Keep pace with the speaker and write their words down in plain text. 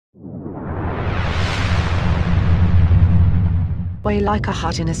sway like a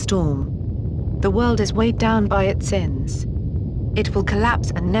hut in a storm. The world is weighed down by its sins. It will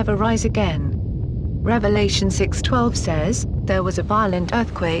collapse and never rise again. Revelation 6:12 says, "There was a violent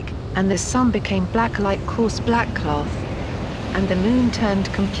earthquake, and the sun became black like coarse black cloth. And the moon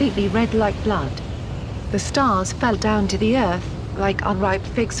turned completely red like blood. The stars fell down to the earth, like unripe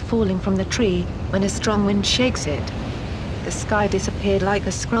figs falling from the tree, when a strong wind shakes it. The sky disappeared like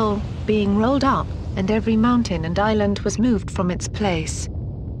a scroll, being rolled up, and every mountain and island was moved from its place.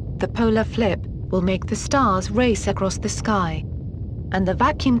 The polar flip will make the stars race across the sky. And the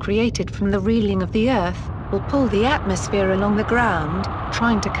vacuum created from the reeling of the earth will pull the atmosphere along the ground,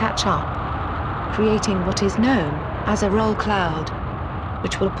 trying to catch up, creating what is known as a roll cloud,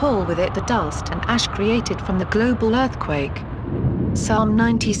 which will pull with it the dust and ash created from the global earthquake." Psalm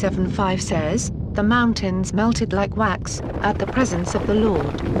 97:5 says, "The mountains melted like wax at the presence of the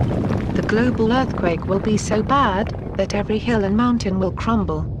Lord." The global earthquake will be so bad that every hill and mountain will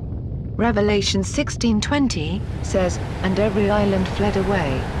crumble. Revelation 16:20 says, "And every island fled away,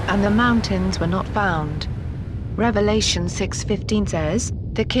 and the mountains were not found." Revelation 6:15 says,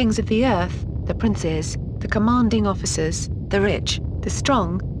 "The kings of the earth, the princes, the commanding officers, the rich, the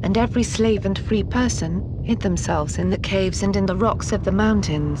strong, and every slave and free person, hid themselves in the caves and in the rocks of the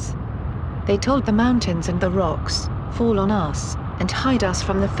mountains. They told the mountains and the rocks, 'Fall on us, and hide us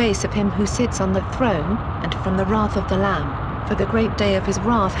from the face of him who sits on the throne, and from the wrath of the Lamb, for the great day of his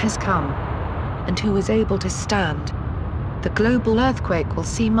wrath has come. And who is able to stand?' The global earthquake will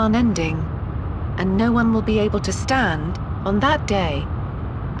seem unending. And no one will be able to stand on that day.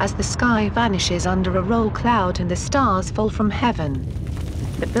 As the sky vanishes under a roll cloud and the stars fall from heaven,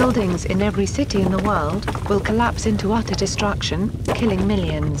 the buildings in every city in the world will collapse into utter destruction, killing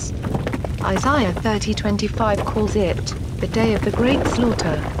millions." Isaiah 30:25 calls it, "the day of the great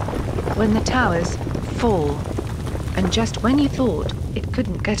slaughter, when the towers fall." And just when you thought it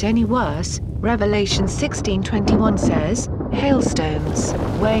couldn't get any worse, Revelation 16:21 says, "Hailstones,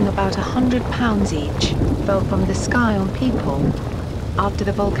 weighing about 100 pounds each, fell from the sky on people." After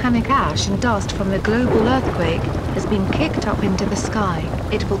the volcanic ash and dust from the global earthquake has been kicked up into the sky,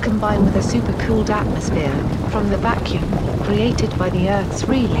 it will combine with a supercooled atmosphere from the vacuum created by the Earth's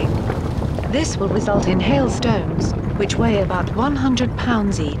reeling. This will result in hailstones, which weigh about 100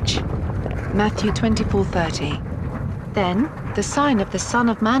 pounds each. Matthew 24:30. "Then, the sign of the Son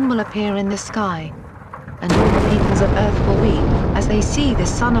of Man will appear in the sky. And all the peoples of earth will weep, as they see the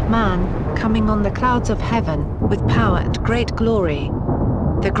Son of Man, coming on the clouds of heaven, with power and great glory.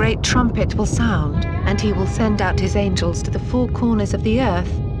 The great trumpet will sound, and he will send out his angels to the four corners of the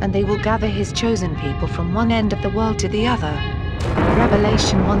earth, and they will gather his chosen people from one end of the world to the other."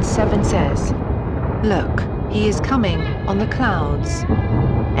 Revelation 1:7 says, "Look, he is coming, on the clouds.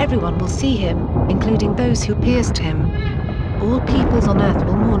 Everyone will see him, including those who pierced him. All peoples on earth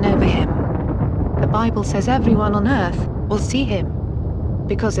will mourn over him." The Bible says everyone on earth will see him.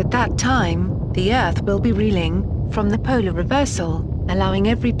 Because at that time, the earth will be reeling from the polar reversal, allowing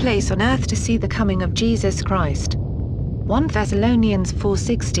every place on earth to see the coming of Jesus Christ. 1 Thessalonians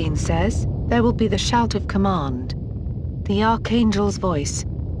 4:16 says, "There will be the shout of command, the archangel's voice,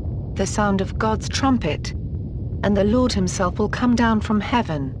 the sound of God's trumpet. And the Lord himself will come down from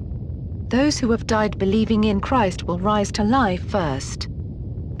heaven. Those who have died believing in Christ will rise to life first.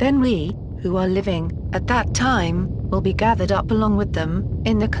 Then we, who are living, at that time, will be gathered up along with them,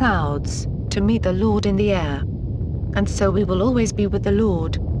 in the clouds, to meet the Lord in the air. And so we will always be with the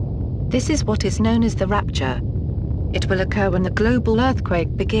Lord." This is what is known as the rapture. It will occur when the global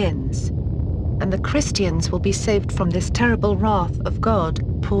earthquake begins. And the Christians will be saved from this terrible wrath of God,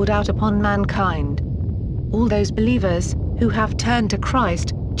 poured out upon mankind. All those believers, who have turned to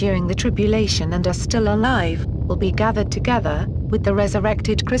Christ, during the tribulation and are still alive, will be gathered together, with the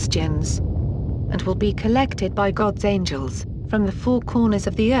resurrected Christians, and will be collected by God's angels, from the four corners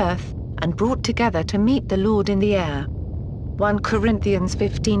of the earth, and brought together to meet the Lord in the air. 1 Corinthians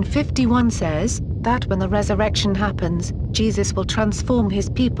 15:51 says, that when the resurrection happens, Jesus will transform his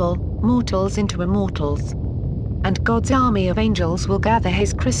people, mortals into immortals. And God's army of angels will gather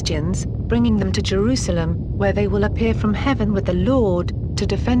his Christians, bringing them to Jerusalem, where they will appear from heaven with the Lord, to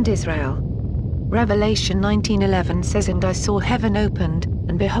defend Israel. Revelation 19:11 says, "And I saw heaven opened,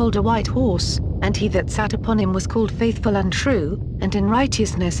 and behold a white horse, and he that sat upon him was called Faithful and True, and in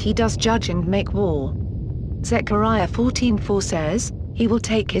righteousness he does judge and make war." Zechariah 14:4 says, "He will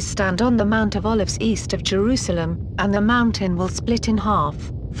take his stand on the Mount of Olives east of Jerusalem, and the mountain will split in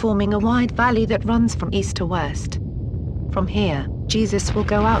half, forming a wide valley that runs from east to west." From here, Jesus will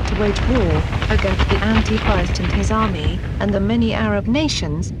go out to wage war against the Antichrist and his army, and the many Arab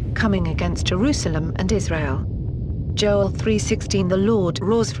nations, coming against Jerusalem and Israel. Joel 3:16 The Lord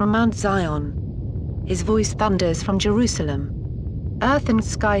roars from Mount Zion. His voice thunders from Jerusalem. Earth and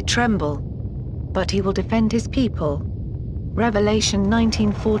sky tremble. But he will defend his people. Revelation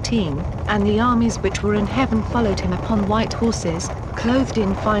 19:14 And the armies which were in heaven followed him upon white horses, clothed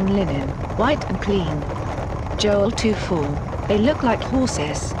in fine linen, white and clean. Joel 2:4 They look like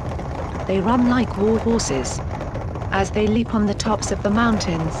horses. They run like war horses. As they leap on the tops of the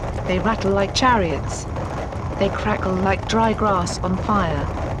mountains, they rattle like chariots. They crackle like dry grass on fire.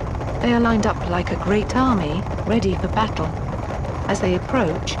 They are lined up like a great army, ready for battle. As they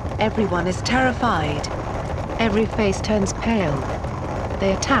approach, everyone is terrified. Every face turns pale.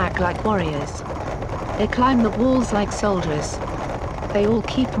 They attack like warriors. They climb the walls like soldiers. They all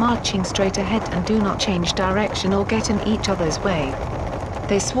keep marching straight ahead and do not change direction or get in each other's way.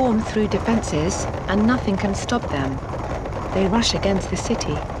 They swarm through defenses, and nothing can stop them. They rush against the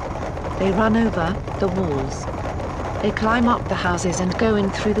city. They run over the walls. They climb up the houses and go in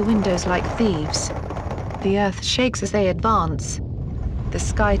through the windows like thieves. The earth shakes as they advance. The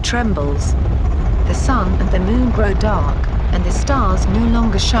sky trembles. The sun and the moon grow dark, and the stars no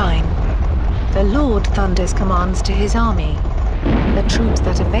longer shine. The Lord thunders commands to his army. The troops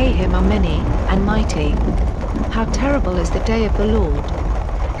that obey him are many and mighty. How terrible is the day of the Lord!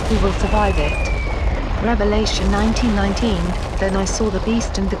 Who will survive it? Revelation 19:19 Then I saw the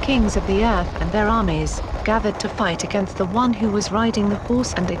beast and the kings of the earth and their armies, gathered to fight against the one who was riding the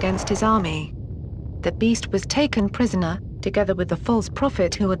horse and against his army. The beast was taken prisoner, together with the false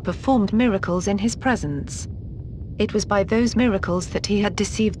prophet who had performed miracles in his presence. It was by those miracles that he had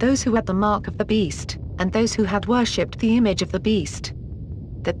deceived those who had the mark of the beast, and those who had worshipped the image of the beast.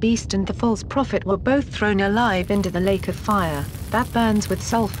 The beast and the false prophet were both thrown alive into the lake of fire, that burns with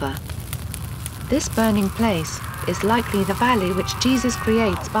sulfur. This burning place is likely the valley which Jesus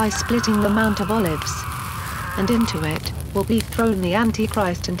creates by splitting the Mount of Olives. And into it will be thrown the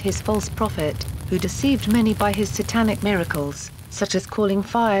Antichrist and his false prophet, who deceived many by his satanic miracles, such as calling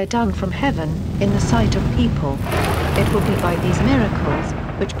fire down from heaven, in the sight of people. It will be by these miracles,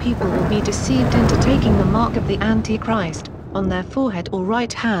 which people will be deceived into taking the mark of the Antichrist, on their forehead or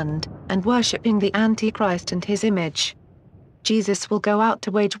right hand, and worshipping the Antichrist and his image. Jesus will go out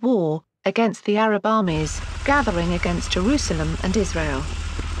to wage war, against the Arab armies, gathering against Jerusalem and Israel.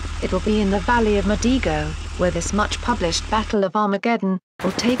 It will be in the valley of Megiddo, where this much-published Battle of Armageddon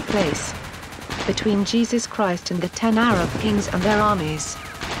will take place, between Jesus Christ and the 10 Arab kings and their armies,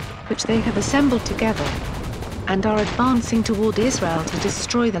 which they have assembled together, and are advancing toward Israel to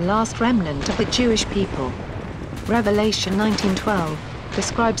destroy the last remnant of the Jewish people. Revelation 19:12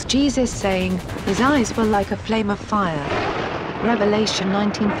 describes Jesus saying, his eyes were like a flame of fire. Revelation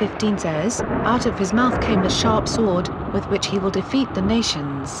 19:15 says, out of his mouth came a sharp sword, with which he will defeat the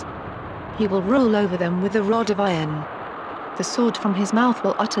nations. He will rule over them with a rod of iron. The sword from his mouth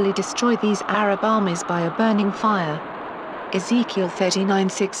will utterly destroy these Arab armies by a burning fire. Ezekiel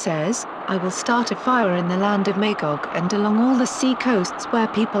 39:6 says, I will start a fire in the land of Magog and along all the sea coasts where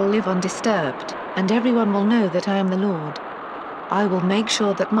people live undisturbed, and everyone will know that I am the Lord. I will make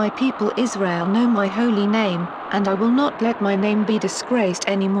sure that my people Israel know my holy name, and I will not let my name be disgraced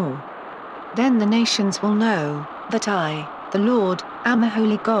anymore. Then the nations will know that I, the Lord, am the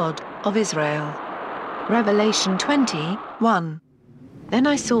holy God of Israel. Revelation 20:1 Then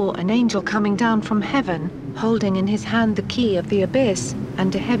I saw an angel coming down from heaven, holding in his hand the key of the abyss,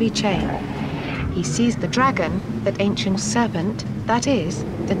 and a heavy chain. He seized the dragon, that ancient serpent, that is,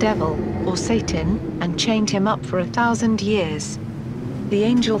 the devil, or Satan, and chained him up for 1,000 years. The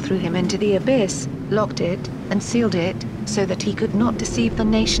angel threw him into the abyss, locked it, and sealed it, so that he could not deceive the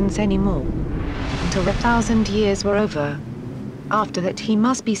nations anymore, until the 1,000 years were over. After that he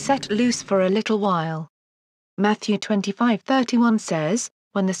must be set loose for a little while. Matthew 25:31 says,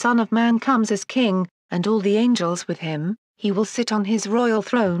 when the Son of Man comes as King, and all the angels with him, he will sit on his royal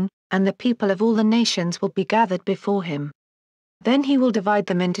throne, and the people of all the nations will be gathered before him. Then he will divide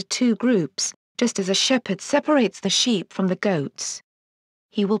them into two groups, just as a shepherd separates the sheep from the goats.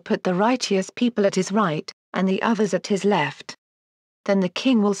 He will put the righteous people at his right, and the others at his left. Then the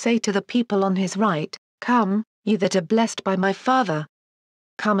king will say to the people on his right, come, you that are blessed by my Father.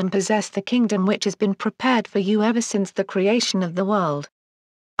 Come and possess the kingdom which has been prepared for you ever since the creation of the world.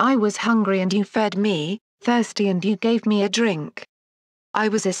 I was hungry and you fed me, thirsty and you gave me a drink. I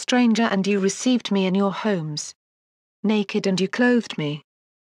was a stranger and you received me in your homes. Naked and you clothed me.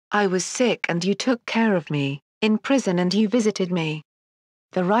 I was sick and you took care of me, in prison and you visited me.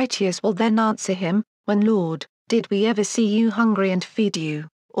 The righteous will then answer him, when Lord, did we ever see you hungry and feed you,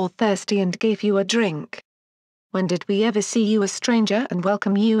 or thirsty and gave you a drink? When did we ever see you a stranger and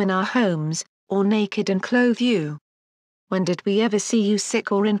welcome you in our homes, or naked and clothe you? when did we ever see you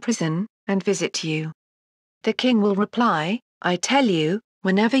sick or in prison, and visit you?" The king will reply, "I tell you,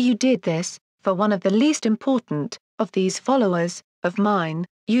 whenever you did this, for one of the least important of these followers of mine,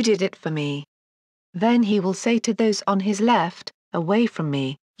 you did it for me." Then he will say to those on his left, "Away from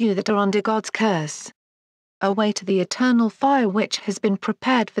me, you that are under God's curse. Away to the eternal fire which has been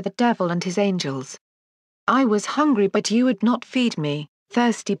prepared for the devil and his angels. I was hungry but you would not feed me,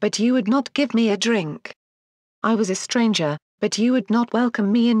 thirsty but you would not give me a drink. I was a stranger, but you would not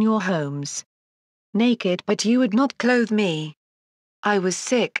welcome me in your homes. Naked but you would not clothe me. I was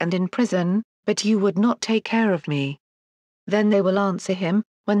sick and in prison, but you would not take care of me." Then they will answer him,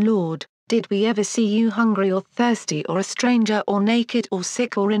 "When, Lord, did we ever see you hungry or thirsty or a stranger or naked or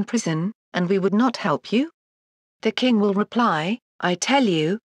sick or in prison, and we would not help you?" The king will reply, "I tell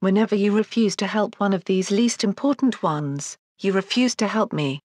you, whenever you refuse to help one of these least important ones, you refuse to help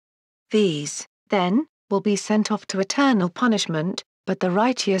me." These, then, will be sent off to eternal punishment, but the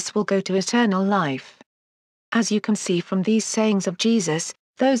righteous will go to eternal life. As you can see from these sayings of Jesus,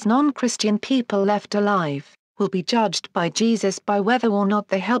 those non-Christian people left alive will be judged by Jesus by whether or not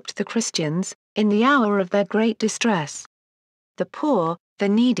they helped the Christians in the hour of their great distress. The poor, the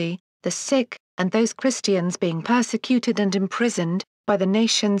needy, the sick, and those Christians being persecuted and imprisoned by the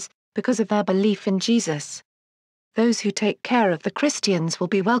nations because of their belief in Jesus. Those who take care of the Christians will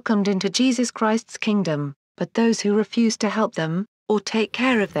be welcomed into Jesus Christ's kingdom, but those who refuse to help them, or take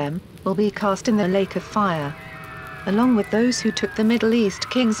care of them, will be cast in the lake of fire. Along with those who took the Middle East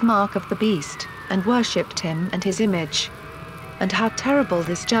king's mark of the beast, and worshipped him and his image. And how terrible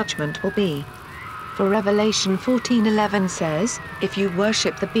this judgment will be. For Revelation 14:11 says, "If you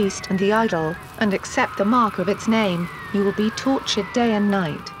worship the beast and the idol, and accept the mark of its name, you will be tortured day and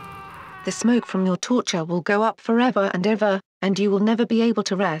night. The smoke from your torture will go up forever and ever, and you will never be able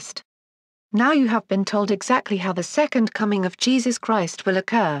to rest." Now you have been told exactly how the second coming of Jesus Christ will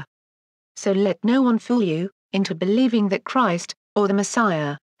occur. So let no one fool you into believing that Christ, or the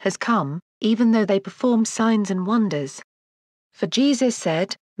Messiah, has come, even though they perform signs and wonders. For Jesus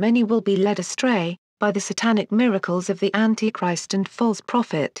said, "Many will be led astray by the satanic miracles of the Antichrist and false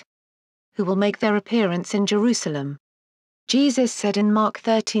prophet, who will make their appearance in Jerusalem." Jesus said in Mark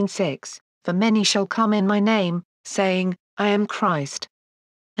 13:6, "For many shall come in my name, saying, I am Christ,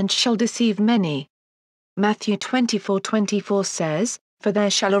 and shall deceive many." Matthew 24:24 says, "For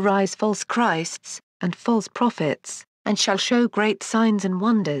there shall arise false Christs, and false prophets, and shall show great signs and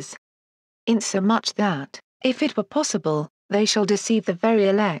wonders. Insomuch that, if it were possible, they shall deceive the very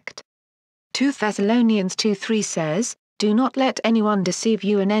elect." 2 Thessalonians 2:3 says, "Do not let anyone deceive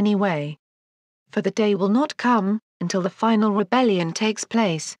you in any way. For the day will not come, until the final rebellion takes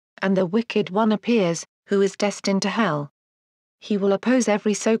place, and the wicked one appears, who is destined to hell. He will oppose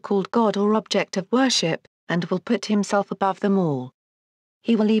every so-called God or object of worship, and will put himself above them all.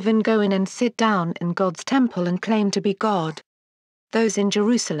 He will even go in and sit down in God's temple and claim to be God." Those in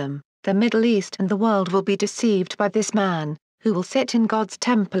Jerusalem, the Middle East and the world will be deceived by this man, who will sit in God's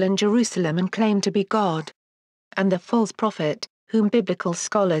temple in Jerusalem and claim to be God. And the false prophet, whom biblical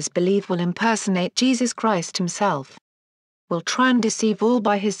scholars believe will impersonate Jesus Christ himself, will try and deceive all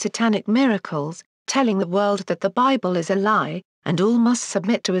by his satanic miracles, telling the world that the Bible is a lie, and all must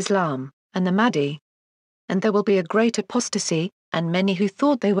submit to Islam and the Mahdi. And there will be a great apostasy, and many who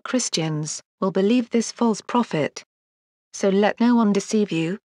thought they were Christians will believe this false prophet. So let no one deceive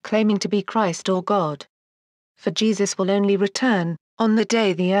you, claiming to be Christ or God. For Jesus will only return on the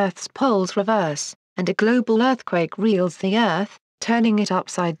day the earth's poles reverse, and a global earthquake reels the earth, turning it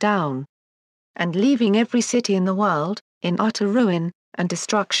upside down, and leaving every city in the world in utter ruin and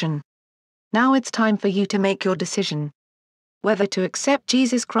destruction. Now it's time for you to make your decision. Whether to accept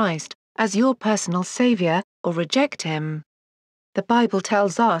Jesus Christ as your personal Savior, or reject him. The Bible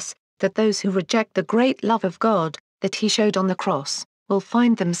tells us that those who reject the great love of God that he showed on the cross will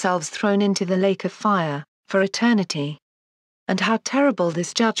find themselves thrown into the lake of fire for eternity. And how terrible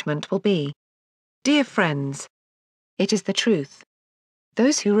this judgment will be. Dear friends, it is the truth.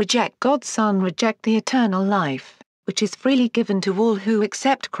 Those who reject God's Son reject the eternal life, which is freely given to all who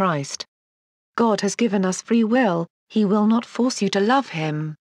accept Christ. God has given us free will, he will not force you to love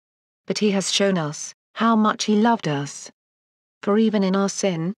him. But he has shown us how much he loved us. For even in our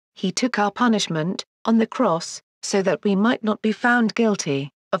sin, he took our punishment on the cross, so that we might not be found guilty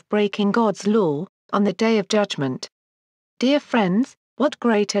of breaking God's law on the day of judgment. Dear friends, what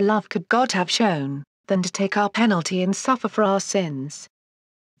greater love could God have shown than to take our penalty and suffer for our sins?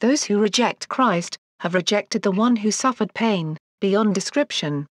 Those who reject Christ have rejected the one who suffered pain beyond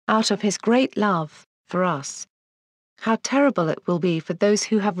description out of his great love for us. How terrible it will be for those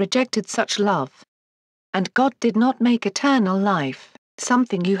who have rejected such love. And God did not make eternal life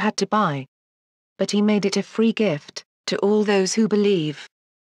something you had to buy. But he made it a free gift to all those who believe.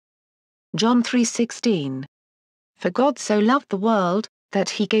 John 3:16. For God so loved the world, that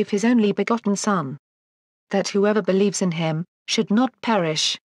he gave his only begotten Son, that whoever believes in him should not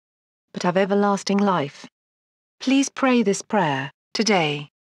perish, but have everlasting life. Please pray this prayer today.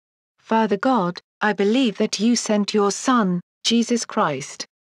 Father God, I believe that you sent your Son, Jesus Christ,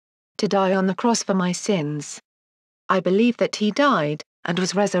 to die on the cross for my sins. I believe that he died, and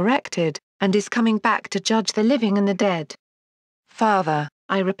was resurrected, and is coming back to judge the living and the dead. Father,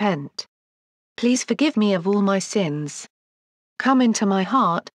 I repent. Please forgive me of all my sins. Come into my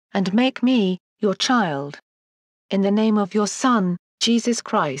heart, and make me your child. In the name of your Son, Jesus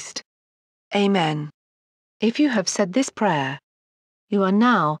Christ. Amen. If you have said this prayer, you are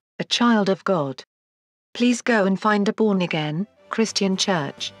now a child of God. Please go and find a born-again Christian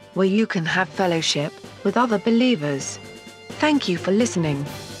church, where you can have fellowship with other believers. Thank you for listening.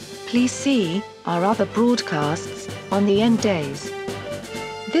 Please see our other broadcasts on the end days.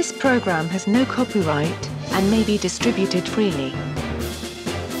 This program has no copyright and may be distributed freely.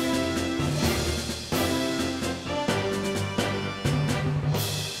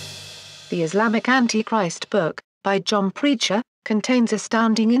 The Islamic Antichrist book, by John Preacher, contains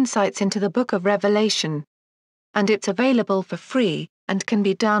astounding insights into the Book of Revelation. And it's available for free, and can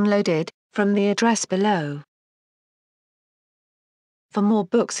be downloaded from the address below. For more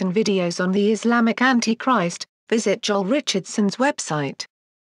books and videos on the Islamic Antichrist, visit Joel Richardson's website,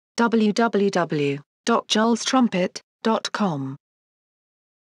 www.joelstrumpet.com.